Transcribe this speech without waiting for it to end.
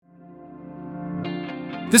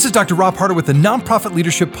This is Dr. Rob Harder with the Nonprofit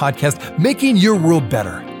Leadership Podcast, Making Your World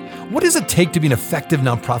Better. What does it take to be an effective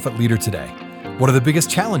nonprofit leader today? What are the biggest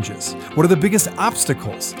challenges? What are the biggest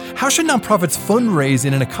obstacles? How should nonprofits fundraise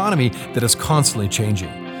in an economy that is constantly changing?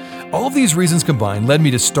 All of these reasons combined led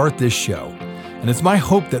me to start this show. And it's my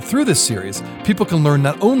hope that through this series, people can learn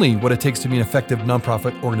not only what it takes to be an effective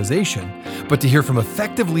nonprofit organization, but to hear from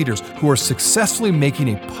effective leaders who are successfully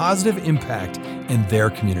making a positive impact in their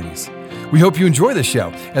communities. We hope you enjoy the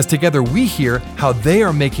show, as together we hear how they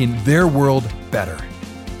are making their world better.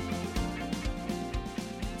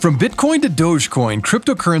 From Bitcoin to Dogecoin,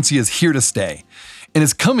 cryptocurrency is here to stay and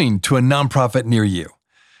is coming to a nonprofit near you.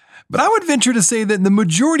 But I would venture to say that the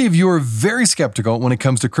majority of you are very skeptical when it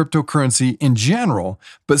comes to cryptocurrency in general,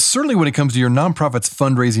 but certainly when it comes to your nonprofit's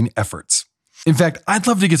fundraising efforts. In fact, I'd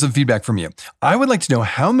love to get some feedback from you. I would like to know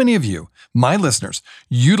how many of you, my listeners,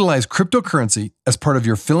 utilize cryptocurrency as part of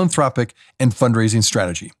your philanthropic and fundraising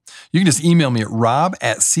strategy. You can just email me at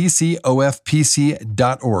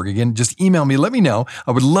rob@ccofpc.org. Again, just email me, let me know.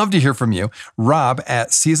 I would love to hear from you.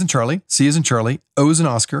 Rob@C as in Charlie, C as in Charlie, O as in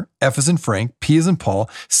Oscar, F as in Frank, P as in Paul,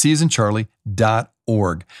 C as in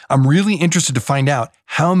Charlie.org. I'm really interested to find out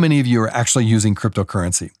how many of you are actually using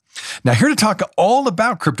cryptocurrency. Now, here to talk all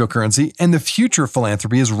about cryptocurrency and the future of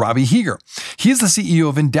philanthropy is Robbie Heeger. He is the CEO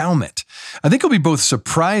of Endaoment. I think you'll be both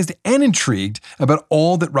surprised and intrigued about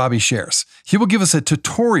all that Robbie shares. He will give us a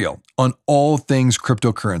tutorial on all things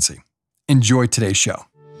cryptocurrency. Enjoy today's show.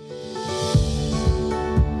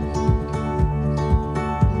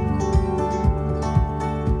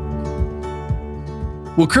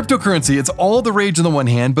 Well, cryptocurrency, it's all the rage on the one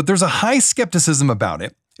hand, but there's a high skepticism about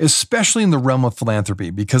it, especially in the realm of philanthropy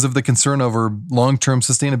because of the concern over long-term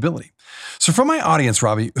sustainability. So for my audience,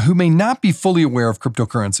 Robbie, who may not be fully aware of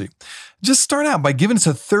cryptocurrency, just start out by giving us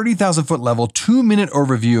a 30,000-foot level, 2-minute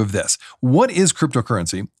overview of this. What is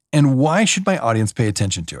cryptocurrency and why should my audience pay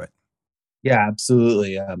attention to it? Yeah,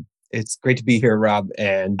 absolutely. It's great to be here, Rob.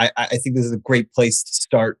 And I think this is a great place to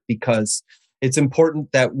start because it's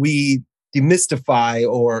important that we demystify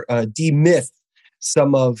or demyth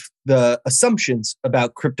some of the assumptions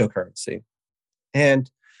about cryptocurrency. And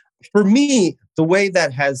for me, the way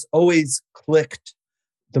that has always clicked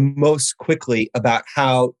the most quickly about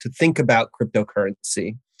how to think about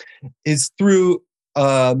cryptocurrency is through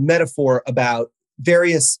a metaphor about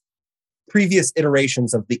various previous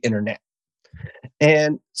iterations of the internet.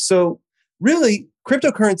 And so really,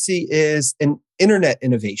 cryptocurrency is an internet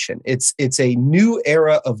innovation. It's a new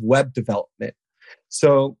era of web development.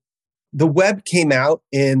 So the web came out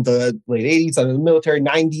in the late 80s, under the military,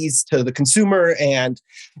 90s to the consumer. And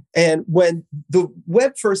when the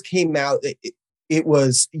web first came out, it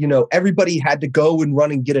was, everybody had to go and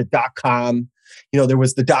run and get a .com. There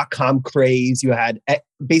was the .com craze. You had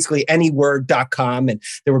basically anyword.com and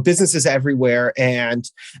there were businesses everywhere. And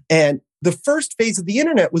the first phase of the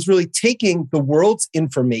internet was really taking the world's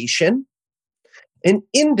information and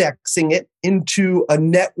indexing it into a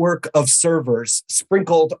network of servers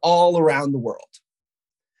sprinkled all around the world.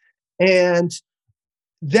 And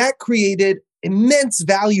that created immense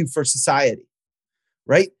value for society,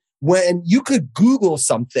 right? When you could Google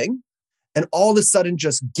something and all of a sudden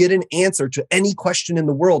just get an answer to any question in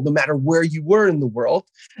the world, no matter where you were in the world,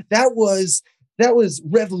 that was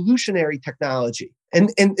revolutionary technology.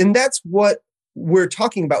 And that's what we're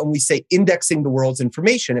talking about when we say indexing the world's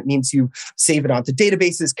information. It means you save it onto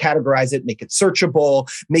databases, categorize it, make it searchable,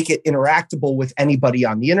 make it interactable with anybody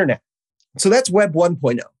on the internet. So that's Web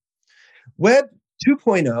 1.0. Web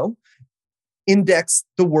 2.0 indexed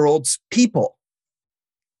the world's people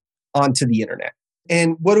onto the internet.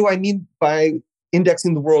 And what do I mean by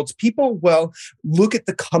indexing the world's people? Well, look at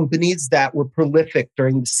the companies that were prolific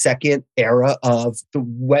during the second era of the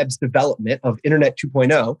web's development of Internet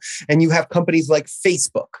 2.0. And you have companies like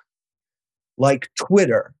Facebook, like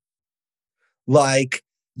Twitter, like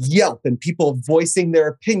Yelp, and people voicing their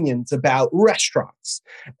opinions about restaurants,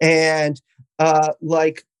 and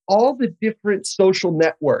like all the different social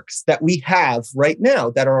networks that we have right now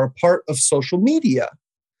that are a part of social media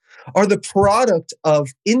are the product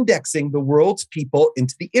of indexing the world's people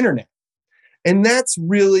into the internet. And that's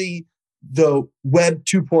really the Web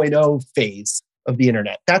 2.0 phase of the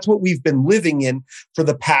internet. That's what we've been living in for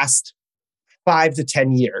the past 5 to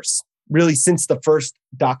 10 years, really since the first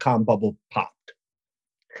 .com bubble popped.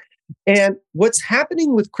 And what's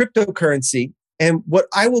happening with cryptocurrency and what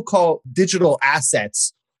I will call digital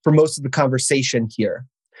assets for most of the conversation here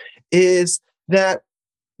is that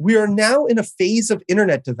we are now in a phase of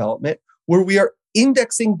internet development where we are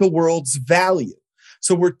indexing the world's value.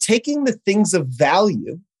 So we're taking the things of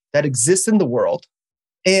value that exist in the world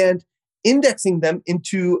and indexing them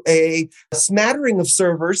into a smattering of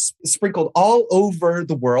servers sprinkled all over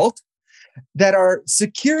the world that are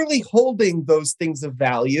securely holding those things of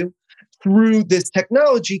value through this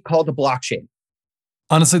technology called a blockchain.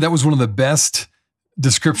 Honestly, that was one of the best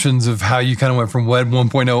descriptions of how you kind of went from Web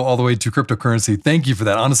 1.0 all the way to cryptocurrency. Thank you for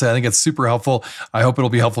that. Honestly, I think it's super helpful. I hope it'll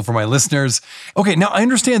be helpful for my listeners. Okay, now I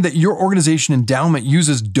understand that your organization Endaoment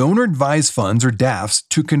uses donor advised funds or DAFs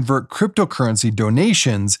to convert cryptocurrency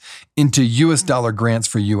donations into US dollar grants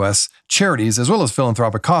for US charities as well as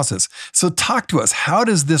philanthropic causes. So talk to us. How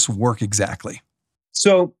does this work exactly?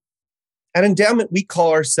 So at Endaoment, we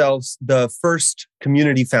call ourselves the first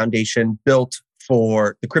community foundation built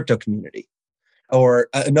for the crypto community. Or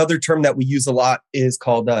another term that we use a lot is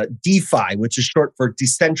called DeFi, which is short for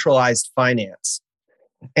decentralized finance.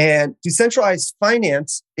 And decentralized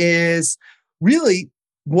finance is really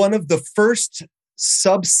one of the first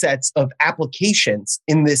subsets of applications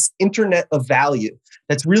in this internet of value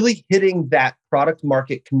that's really hitting that product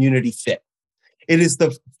market community fit. It is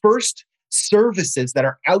the first services that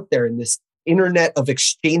are out there in this internet of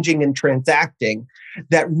exchanging and transacting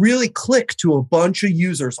that really click to a bunch of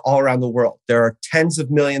users all around the world. There are tens of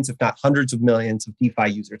millions, if not hundreds of millions of DeFi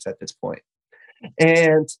users at this point.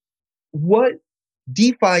 And what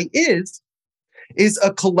DeFi is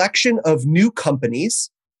a collection of new companies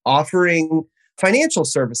offering financial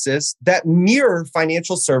services that mirror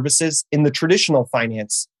financial services in the traditional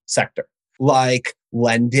finance sector, like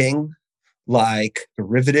lending, like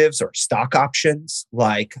derivatives or stock options,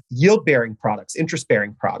 like yield-bearing products,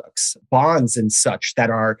 interest-bearing products, bonds and such that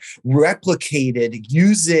are replicated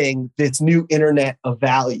using this new internet of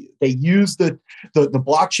value. They use the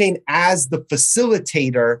blockchain as the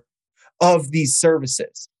facilitator of these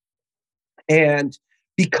services. And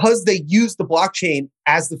because they use the blockchain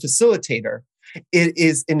as the facilitator, it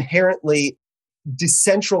is inherently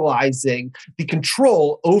decentralizing the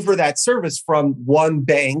control over that service from one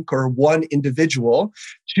bank or one individual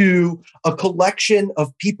to a collection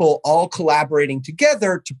of people all collaborating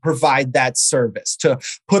together to provide that service, to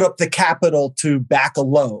put up the capital to back a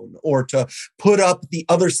loan or to put up the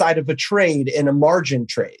other side of a trade in a margin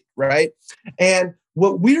trade, right? And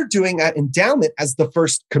what we're doing at Endaoment as the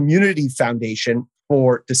first community foundation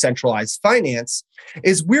for decentralized finance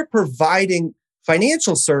is we're providing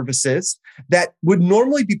financial services that would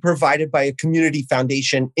normally be provided by a community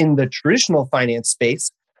foundation in the traditional finance space,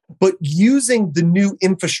 but using the new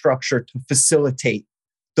infrastructure to facilitate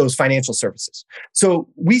those financial services. So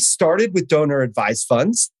we started with donor advised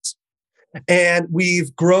funds, and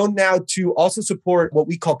we've grown now to also support what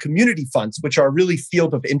we call community funds, which are really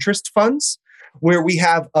field of interest funds, where we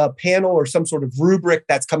have a panel or some sort of rubric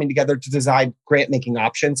that's coming together to design grant-making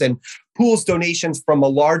options and pools donations from a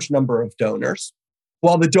large number of donors,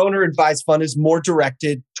 while the donor advised fund is more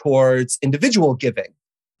directed towards individual giving.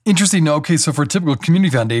 Interesting. Okay, so for a typical community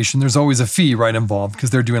foundation, there's always a fee right involved because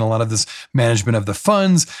they're doing a lot of this management of the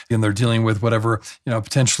funds and they're dealing with whatever,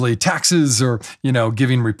 potentially taxes or,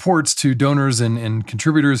 giving reports to donors and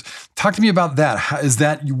contributors. Talk to me about that. Is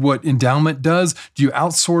that what Endaoment does? Do you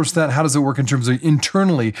outsource that? How does it work in terms of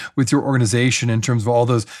internally with your organization in terms of all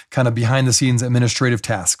those kind of behind the scenes administrative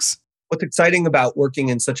tasks? What's exciting about working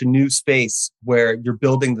in such a new space where you're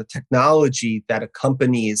building the technology that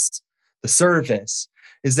accompanies the service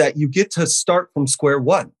is that you get to start from square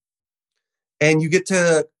one and you get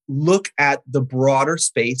to look at the broader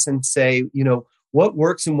space and say, what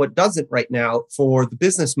works and what doesn't right now for the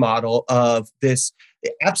business model of this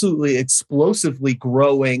absolutely explosively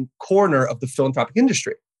growing corner of the philanthropic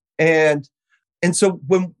industry. And so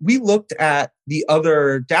when we looked at the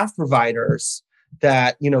other DAF providers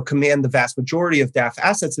that, command the vast majority of DAF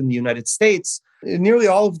assets in the United States, nearly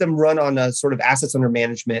all of them run on a sort of assets under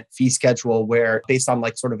management fee schedule where based on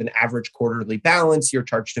like sort of an average quarterly balance, you're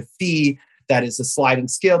charged a fee that is a sliding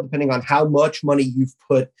scale depending on how much money you've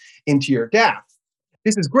put into your DAF.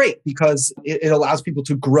 This is great because it allows people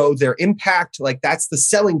to grow their impact. Like that's the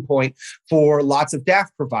selling point for lots of DAF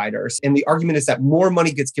providers. And the argument is that more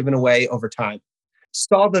money gets given away over time.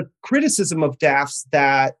 Saw the criticism of DAFs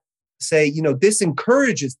that say, this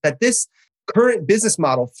encourages that this current business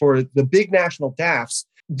model for the big national DAFs,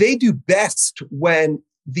 they do best when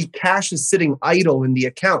the cash is sitting idle in the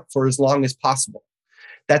account for as long as possible.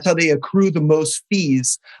 That's how they accrue the most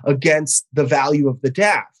fees against the value of the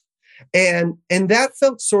DAF. And that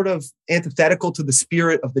felt sort of antithetical to the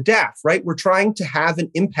spirit of the DAF, right? We're trying to have an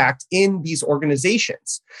impact in these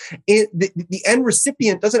organizations. The end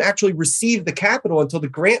recipient doesn't actually receive the capital until the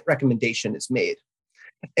grant recommendation is made.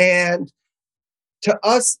 And to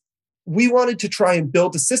us, we wanted to try and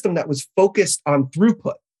build a system that was focused on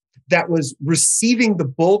throughput, that was receiving the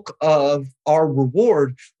bulk of our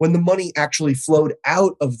reward when the money actually flowed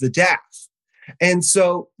out of the DAF. And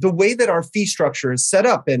so the way that our fee structure is set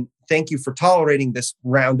up, and thank you for tolerating this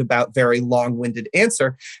roundabout, very long-winded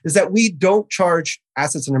answer, is that we don't charge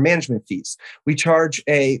assets under management fees. We charge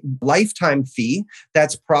a lifetime fee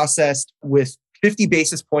that's processed with 50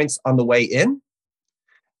 basis points on the way in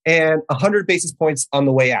and 100 basis points on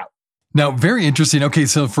the way out. Now, very interesting. Okay,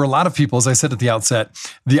 so for a lot of people, as I said at the outset,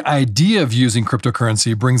 the idea of using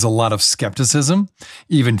cryptocurrency brings a lot of skepticism,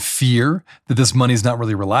 even fear that this money is not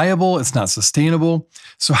really reliable, it's not sustainable.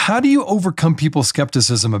 So how do you overcome people's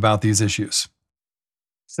skepticism about these issues?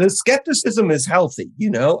 So skepticism is healthy.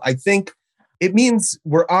 I think it means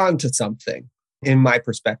we're on to something, in my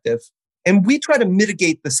perspective. And we try to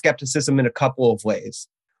mitigate the skepticism in a couple of ways.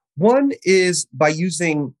 One is by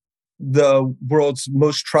using the world's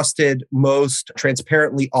most trusted, most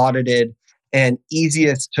transparently audited, and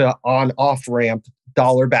easiest to on-off ramp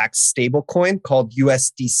dollar-backed stablecoin called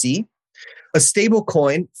USDC. A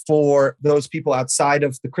stablecoin, for those people outside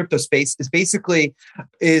of the crypto space,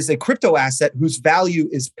 is a crypto asset whose value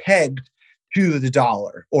is pegged to the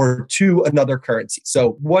dollar or to another currency.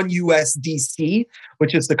 So one USDC,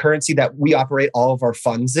 which is the currency that we operate all of our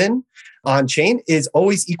funds in on chain, is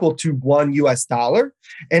always equal to one US dollar.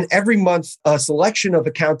 And every month, a selection of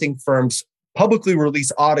accounting firms publicly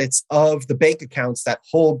release audits of the bank accounts that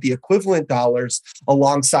hold the equivalent dollars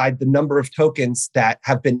alongside the number of tokens that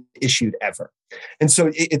have been issued ever. And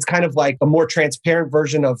so it's kind of like a more transparent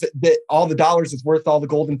version of all the dollars is worth all the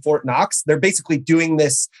gold in Fort Knox. They're basically doing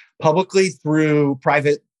this publicly through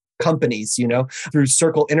private companies, through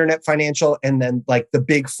Circle Internet Financial, and then like the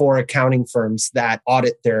big four accounting firms that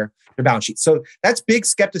audit their balance sheet. So that's big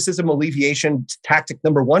skepticism alleviation. Tactic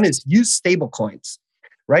number one is use stable coins.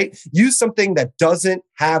 Right? Use something that doesn't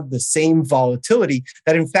have the same volatility,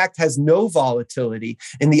 that in fact has no volatility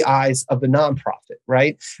in the eyes of the nonprofit,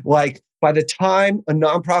 right? Like by the time a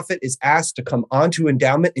nonprofit is asked to come onto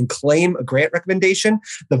endowment and claim a grant recommendation,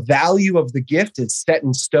 the value of the gift is set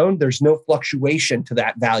in stone. There's no fluctuation to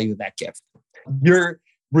that value of that gift. You're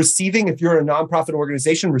receiving, if you're a nonprofit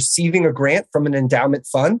organization, receiving a grant from an endowment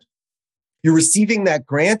fund, you're receiving that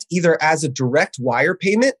grant either as a direct wire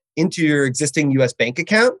payment into your existing US bank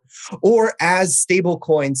account or as stable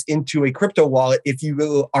coins into a crypto wallet if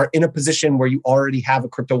you are in a position where you already have a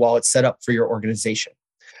crypto wallet set up for your organization.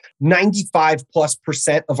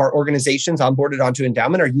 95+% of our organizations onboarded onto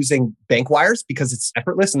endowment are using bank wires because it's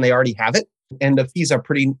effortless and they already have it. And the fees are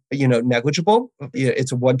pretty, negligible.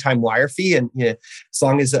 It's a one-time wire fee. And as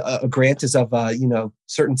long as a grant is of a,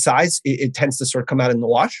 certain size, it tends to sort of come out in the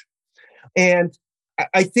wash. And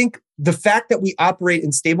I think the fact that we operate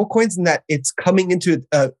in stablecoins and that it's coming into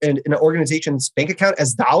an organization's bank account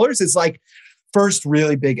as dollars is like first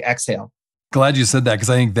really big exhale. Glad you said that because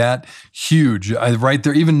I think that huge. Right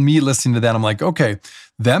there, even me listening to that, I'm like, okay,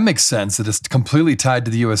 that makes sense that it's completely tied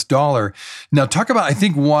to the US dollar. Now, talk about, I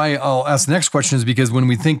think why I'll ask the next question is because when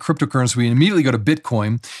we think cryptocurrency, we immediately go to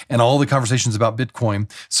Bitcoin and all the conversations about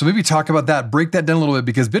Bitcoin. So maybe talk about that, break that down a little bit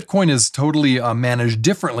because Bitcoin is totally managed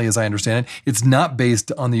differently as I understand it. It's not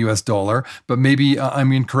based on the US dollar, but maybe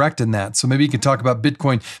I'm incorrect in that. So maybe you can talk about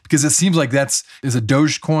Bitcoin because it seems like is a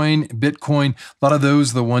Dogecoin, Bitcoin, a lot of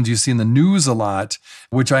those are the ones you see in the news a lot,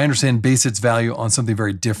 which I understand base its value on something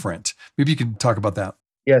very different. Maybe you can talk about that.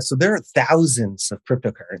 Yeah, so there are thousands of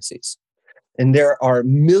cryptocurrencies, and there are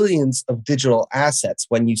millions of digital assets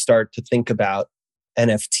when you start to think about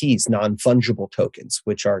NFTs, non-fungible tokens,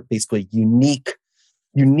 which are basically unique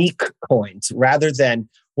coins rather than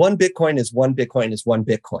one Bitcoin is one Bitcoin is one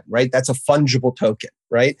Bitcoin, right? That's a fungible token,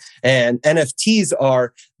 right? And NFTs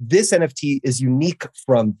are, this NFT is unique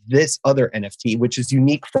from this other NFT, which is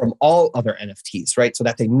unique from all other NFTs, right? So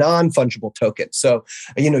that's a non-fungible token. So,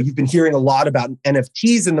 you've been hearing a lot about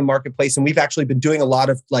NFTs in the marketplace, and we've actually been doing a lot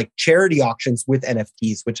of like charity auctions with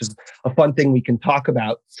NFTs, which is a fun thing we can talk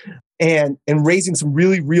about, and raising some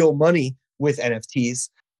really real money with NFTs.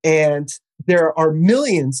 And there are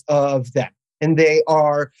millions of them. And they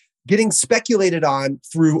are getting speculated on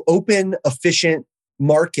through open, efficient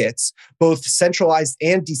markets, both centralized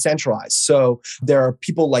and decentralized. So there are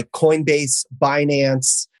people like Coinbase,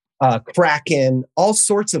 Binance, Kraken, all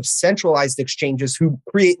sorts of centralized exchanges who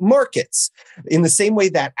create markets in the same way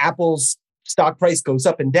that Apple's stock price goes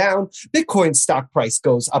up and down, Bitcoin's stock price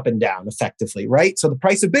goes up and down effectively, right? So the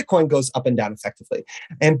price of Bitcoin goes up and down effectively.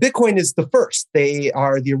 And Bitcoin is the first. They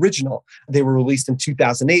are the original. They were released in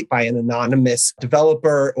 2008 by an anonymous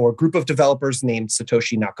developer or group of developers named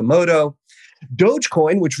Satoshi Nakamoto.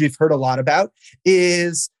 Dogecoin, which we've heard a lot about,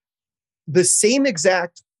 is the same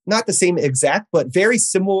exact not the same exact, but very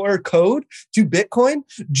similar code to Bitcoin,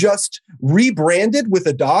 just rebranded with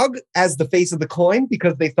a dog as the face of the coin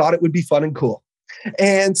because they thought it would be fun and cool.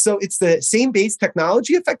 And so it's the same base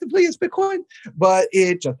technology effectively as Bitcoin, but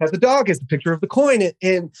it just has a dog as the picture of the coin.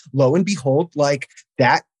 And lo and behold, like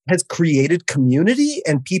that has created community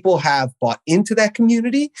and people have bought into that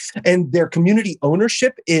community, and their community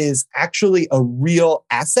ownership is actually a real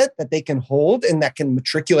asset that they can hold and that can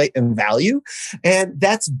matriculate in value. And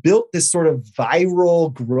that's built this sort of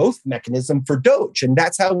viral growth mechanism for Doge. And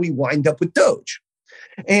that's how we wind up with Doge.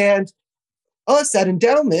 And us at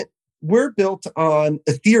Endowment, we're built on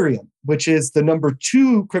Ethereum, which is the number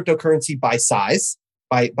 2 cryptocurrency by size,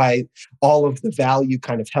 by all of the value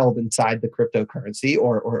kind of held inside the cryptocurrency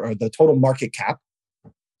or the total market cap.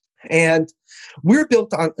 And we're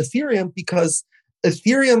built on Ethereum because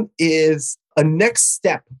Ethereum is a next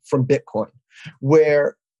step from Bitcoin,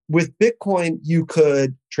 where with Bitcoin, you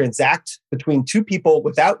could transact between 2 people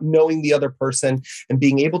without knowing the other person and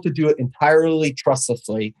being able to do it entirely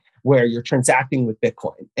trustlessly, where you're transacting with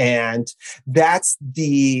Bitcoin. And that's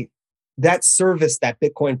that service that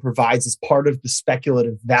Bitcoin provides is part of the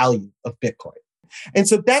speculative value of Bitcoin. And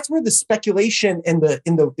so that's where the speculation and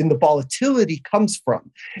the volatility comes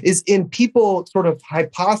from, is in people sort of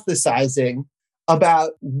hypothesizing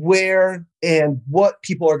about where and what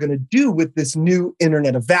people are going to do with this new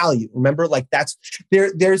internet of value. Remember, like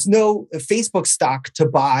there's no Facebook stock to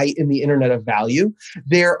buy in the internet of value.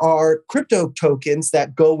 There are crypto tokens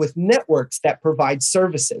that go with networks that provide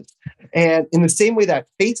services. And in the same way that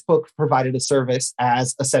Facebook provided a service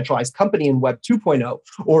as a centralized company in Web 2.0,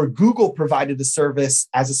 or Google provided a service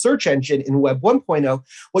as a search engine in Web 1.0,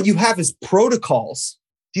 what you have is protocols,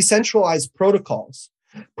 decentralized protocols,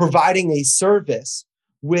 providing a service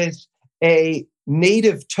with a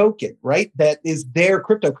native token, right? That is their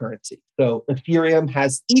cryptocurrency. So Ethereum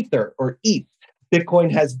has Ether or ETH.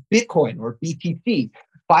 Bitcoin has Bitcoin or BTC.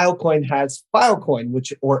 Filecoin has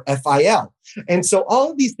Filecoin, or FIL. And so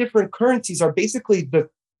all of these different currencies are basically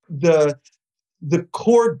the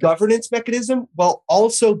core governance mechanism, while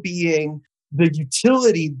also being the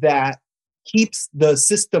utility that keeps the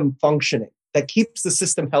system functioning, that keeps the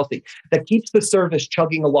system healthy, that keeps the service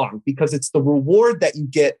chugging along, because it's the reward that you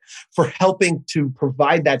get for helping to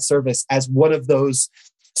provide that service as one of those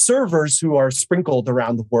servers who are sprinkled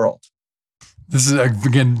around the world. This is,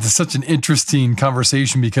 again, such an interesting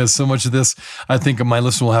conversation, because so much of this, I think my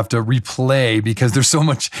listener will have to replay, because there's so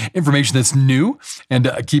much information that's new,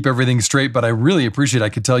 and keep everything straight. But I really appreciate it. I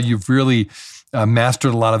could tell you've really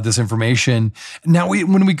mastered a lot of this information. Now,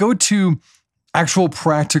 when we go to actual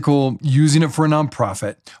practical using it for a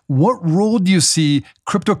nonprofit, what role do you see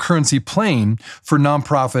cryptocurrency playing for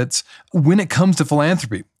nonprofits when it comes to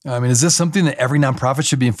philanthropy? I mean, is this something that every nonprofit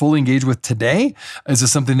should be fully engaged with today? Is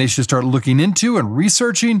this something they should start looking into and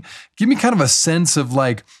researching? Give me kind of a sense of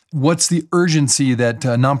like, what's the urgency that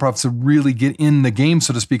nonprofits really get in the game,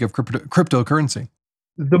 so to speak, of cryptocurrency?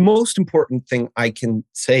 The most important thing I can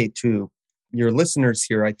say to your listeners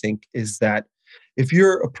here, I think, is that if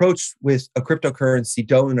you're approached with a cryptocurrency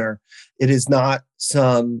donor, it is not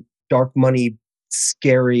some dark money,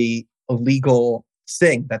 scary, illegal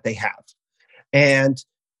thing that they have. And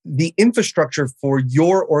the infrastructure for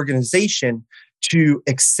your organization to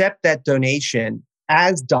accept that donation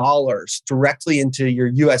as dollars directly into your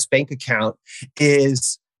US bank account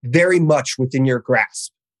is very much within your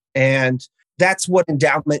grasp. And that's what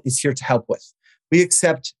Endowment is here to help with. We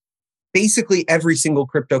accept basically every single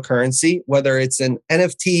cryptocurrency, whether it's an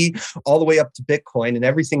NFT all the way up to Bitcoin and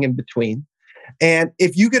everything in between. And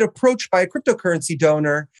if you get approached by a cryptocurrency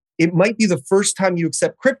donor, it might be the first time you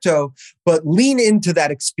accept crypto, but lean into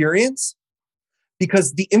that experience,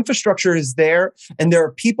 because the infrastructure is there and there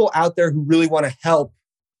are people out there who really want to help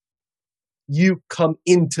you come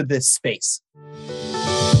into this space.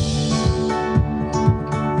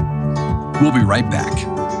 We'll be right back.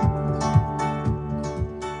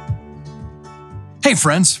 Hey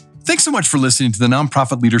friends, thanks so much for listening to the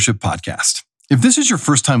Nonprofit Leadership Podcast. If this is your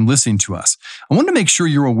first time listening to us, I want to make sure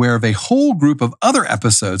you're aware of a whole group of other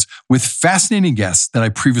episodes with fascinating guests that I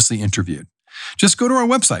previously interviewed. Just go to our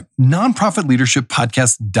website,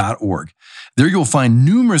 nonprofitleadershippodcast.org. There you'll find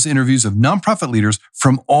numerous interviews of nonprofit leaders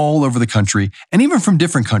from all over the country and even from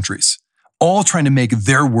different countries, all trying to make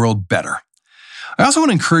their world better. I also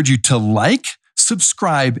want to encourage you to like,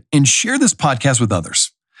 subscribe, and share this podcast with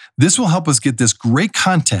others. This will help us get this great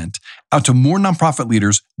content out to more nonprofit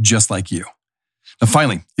leaders just like you. Now,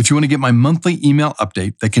 finally, if you want to get my monthly email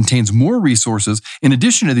update that contains more resources in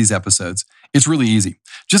addition to these episodes, It's really easy.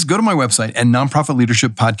 Just go to my website at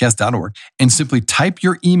nonprofitleadershippodcast.org and simply type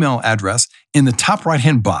your email address in the top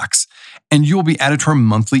right-hand box, and you will be added to our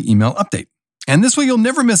monthly email update. And this way, you'll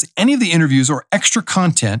never miss any of the interviews or extra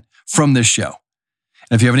content from this show.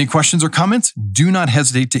 And if you have any questions or comments, do not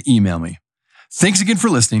hesitate to email me. Thanks again for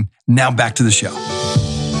listening. Now back to the show.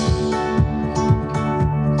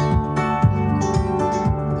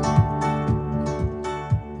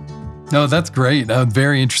 No, that's great.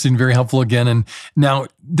 Very interesting, very helpful again. And now,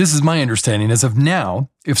 this is my understanding. As of now,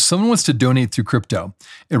 if someone wants to donate through crypto,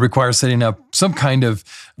 it requires setting up some kind of,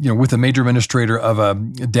 with a major administrator of a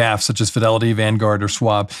DAF, such as Fidelity, Vanguard, or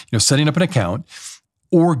Schwab, setting up an account,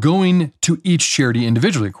 or going to each charity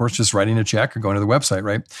individually. Of course, just writing a check or going to the website,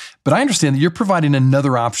 right? But I understand that you're providing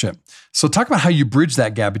another option. So talk about how you bridge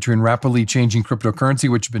that gap between rapidly changing cryptocurrency,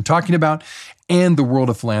 which you've been talking about, and the world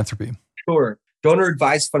of philanthropy. Sure. Donor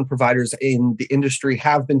advised fund providers in the industry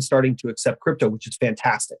have been starting to accept crypto, which is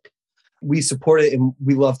fantastic. We support it and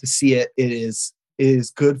we love to see it. It is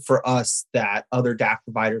good for us that other DAF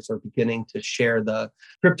providers are beginning to share the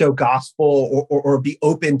crypto gospel or be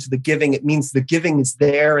open to the giving. It means the giving is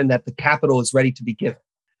there and that the capital is ready to be given.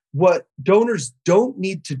 What donors don't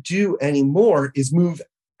need to do anymore is move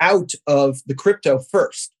out of the crypto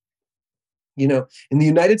first. In the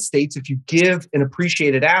United States, if you give an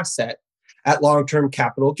appreciated asset at long-term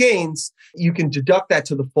capital gains, you can deduct that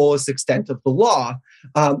to the fullest extent of the law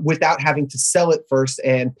without having to sell it first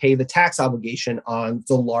and pay the tax obligation on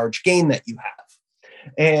the large gain that you have.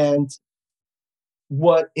 And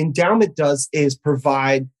what endowment does is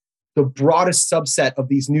provide the broadest subset of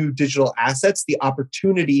these new digital assets the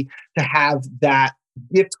opportunity to have that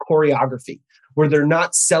gift choreography, where they're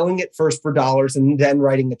not selling it first for dollars and then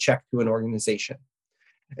writing a check to an organization.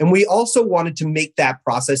 And we also wanted to make that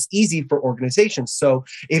process easy for organizations. So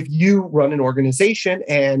if you run an organization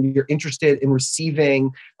and you're interested in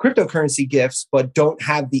receiving cryptocurrency gifts, but don't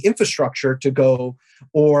have the infrastructure to go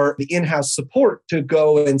or the in-house support to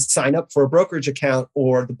go and sign up for a brokerage account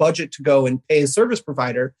or the budget to go and pay a service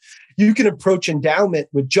provider, you can approach endowment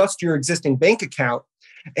with just your existing bank account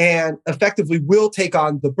and effectively will take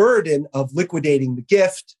on the burden of liquidating the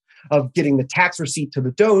gift, of getting the tax receipt to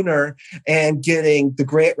the donor and getting the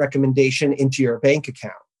grant recommendation into your bank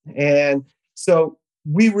account. And so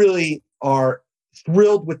we really are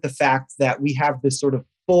thrilled with the fact that we have this sort of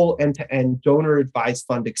full end-to-end donor advised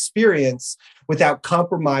fund experience without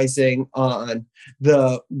compromising on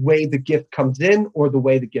the way the gift comes in or the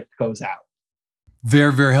way the gift goes out.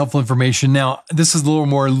 Very, very helpful information. Now, this is a little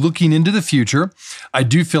more looking into the future. I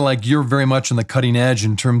do feel like you're very much on the cutting edge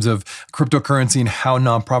in terms of cryptocurrency and how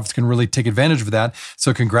nonprofits can really take advantage of that.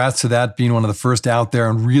 So congrats to that, being one of the first out there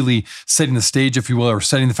and really setting the stage, if you will, or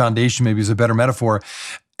setting the foundation, maybe is a better metaphor.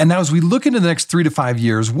 And now as we look into the next 3 to 5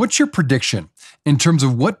 years, what's your prediction in terms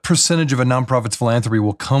of what percentage of a nonprofit's philanthropy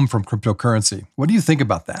will come from cryptocurrency? What do you think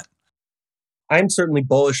about that? I'm certainly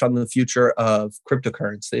bullish on the future of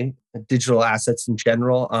cryptocurrency, digital assets in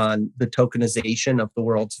general, on the tokenization of the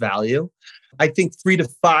world's value. I think 3 to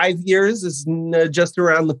 5 years is just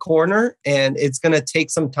around the corner, and it's going to take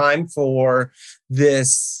some time for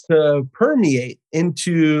this to permeate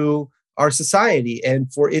into our society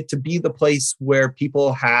and for it to be the place where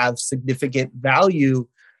people have significant value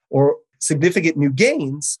or significant new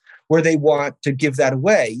gains where they want to give that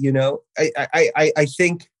away. I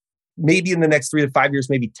think maybe in the next 3 to 5 years,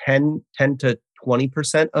 maybe 10 to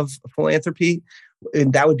 20% of philanthropy.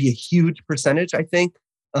 And that would be a huge percentage, I think.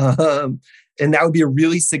 And that would be a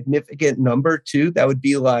really significant number too. That would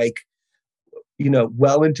be like,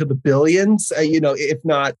 well into the billions, if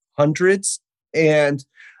not hundreds. And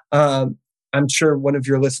I'm sure one of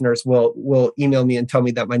your listeners will email me and tell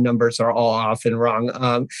me that my numbers are all off and wrong.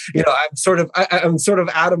 I'm sort of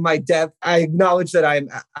out of my depth. I acknowledge that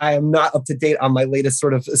I am not up to date on my latest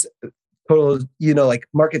sort of total, like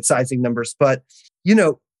market sizing numbers. But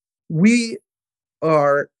we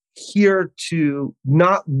are here to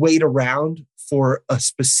not wait around for a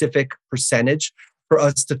specific percentage for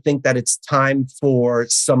us to think that it's time for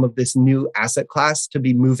some of this new asset class to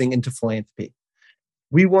be moving into philanthropy.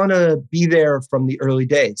 We want to be there from the early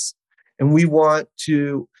days, and we want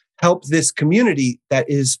to help this community that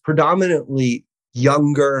is predominantly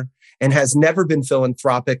younger and has never been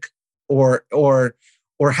philanthropic or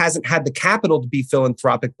hasn't had the capital to be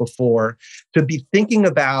philanthropic before, to be thinking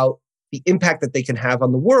about the impact that they can have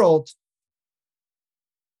on the world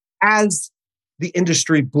as the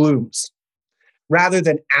industry blooms, rather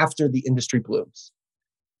than after the industry blooms.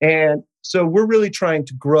 And so we're really trying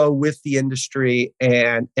to grow with the industry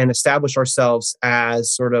and establish ourselves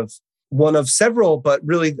as sort of one of several, but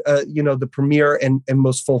really, the premier and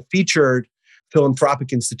most full-featured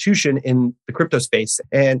philanthropic institution in the crypto space.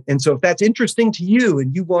 And so if that's interesting to you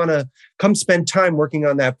and you want to come spend time working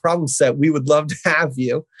on that problem set, we would love to have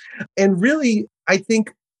you. And really, I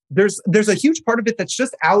think there's a huge part of it that's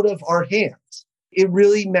just out of our hands. It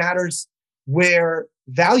really matters where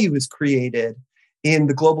value is created in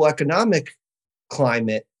the global economic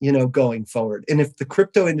climate, going forward. And if the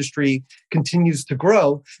crypto industry continues to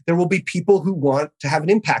grow, there will be people who want to have an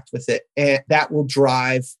impact with it. And that will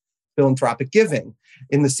drive philanthropic giving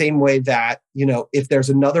in the same way that, if there's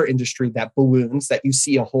another industry that balloons, that you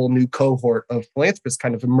see a whole new cohort of philanthropists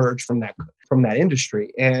kind of emerge from that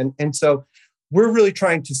industry. And so we're really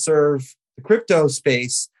trying to serve the crypto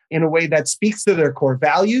space in a way that speaks to their core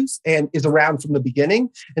values and is around from the beginning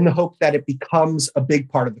in the hope that it becomes a big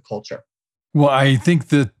part of the culture. Well, I think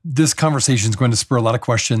that this conversation is going to spur a lot of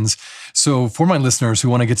questions. So for my listeners who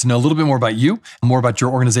want to get to know a little bit more about you, more about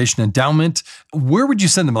your organization, Endaoment, where would you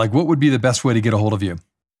send them? Like, what would be the best way to get a hold of you?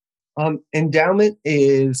 Endaoment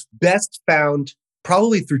is best found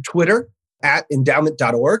probably through Twitter at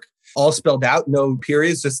endaoment.org, all spelled out, no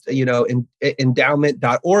periods, just,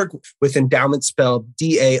 endaoment.org, with endowment spelled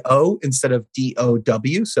DAO instead of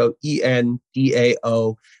DOW. So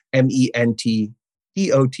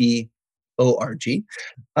ENDAOMENTDOT. .org.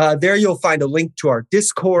 There you'll find a link to our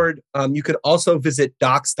Discord. You could also visit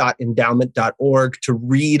docs.endaoment.org to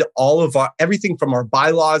read all of everything from our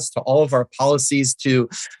bylaws to all of our policies to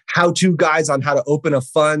how-to guides on how to open a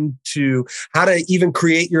fund to how to even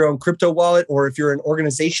create your own crypto wallet, or if you're an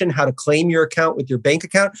organization, how to claim your account with your bank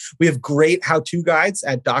account. We have great how-to guides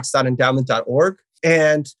at docs.endaoment.org.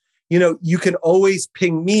 And you can always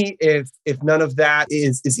ping me if none of that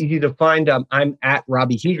is easy to find. I'm at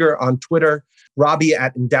Robbie Heeger on Twitter, Robbie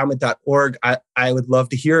at endaoment.org. I would love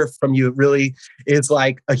to hear from you. It really is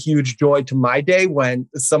like a huge joy to my day when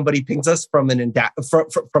somebody pings us from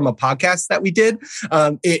from a podcast that we did.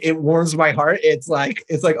 It warms my heart. It's like,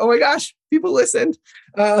 oh my gosh, people listened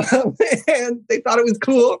and they thought it was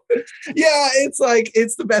cool. Yeah,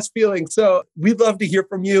 it's the best feeling. So we'd love to hear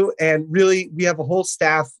from you. And really, we have a whole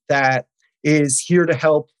staff that is here to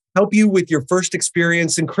help you with your first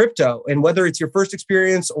experience in crypto. And whether it's your first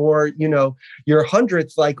experience or, your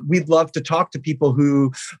 100th, we'd love to talk to people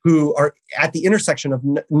who are at the intersection of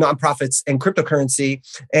nonprofits and cryptocurrency,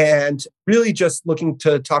 and really just looking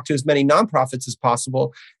to talk to as many nonprofits as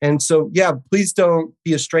possible. And so, yeah, please don't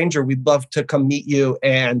be a stranger. We'd love to come meet you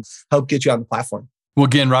and help get you on the platform. Well,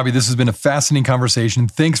 again, Robbie, this has been a fascinating conversation.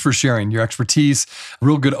 Thanks for sharing your expertise, a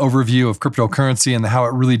real good overview of cryptocurrency and how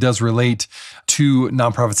it really does relate to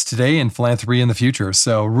nonprofits today and philanthropy in the future.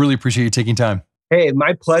 So really appreciate you taking time. Hey,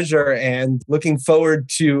 my pleasure. And looking forward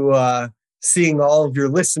to seeing all of your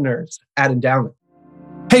listeners at Endaoment.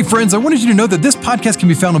 Hey friends, I wanted you to know that this podcast can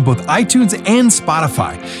be found on both iTunes and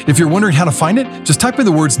Spotify. If you're wondering how to find it, just type in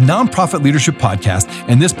the words Nonprofit Leadership Podcast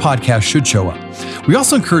and this podcast should show up. We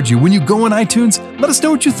also encourage you, when you go on iTunes, let us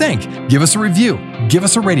know what you think. Give us a review. Give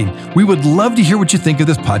us a rating. We would love to hear what you think of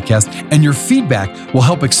this podcast, and your feedback will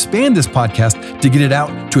help expand this podcast to get it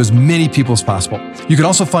out to as many people as possible. You can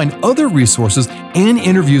also find other resources and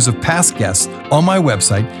interviews of past guests on my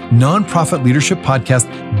website,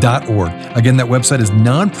 nonprofitleadershippodcast.org. Again, that website is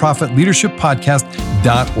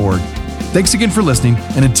nonprofitleadershippodcast.org. Thanks again for listening,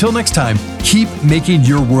 and until next time, keep making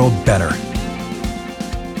your world better.